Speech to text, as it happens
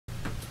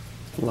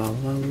La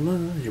la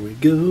la, here we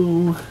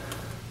go.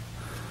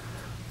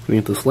 We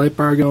get this light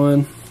bar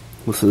going.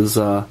 This is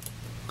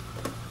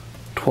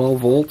 12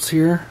 volts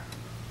here.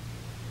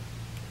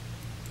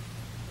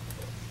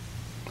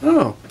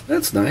 Oh,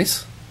 that's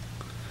nice.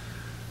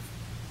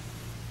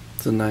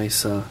 It's a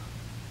nice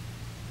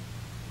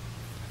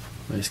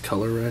nice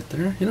color right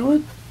there. You know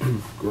what?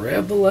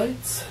 Grab the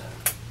lights.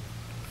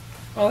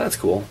 Oh, that's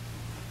cool.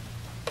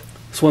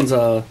 This one's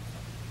the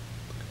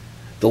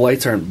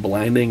lights aren't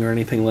blinding or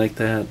anything like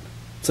that.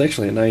 It's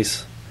actually a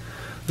nice,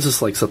 this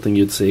is like something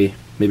you'd see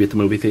maybe at the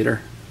movie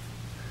theater.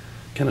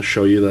 Kind of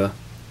show you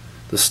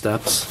the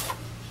steps.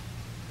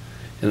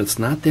 And it's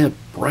not that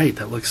bright.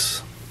 That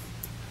looks,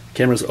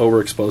 camera's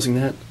overexposing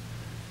that.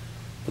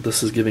 But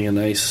this is giving a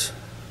nice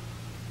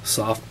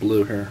soft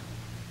blue here.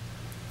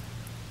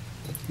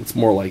 It's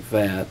more like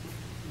that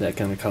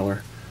kind of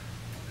color.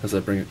 As I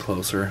bring it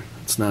closer,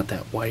 it's not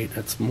that white.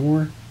 It's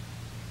more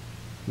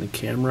in the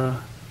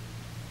camera,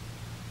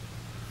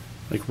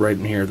 like right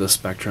in here, the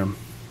spectrum.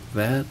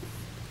 That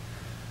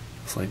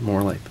it's like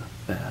more like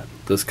that.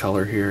 This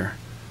color here.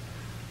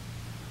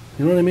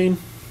 You know what I mean?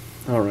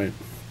 All right.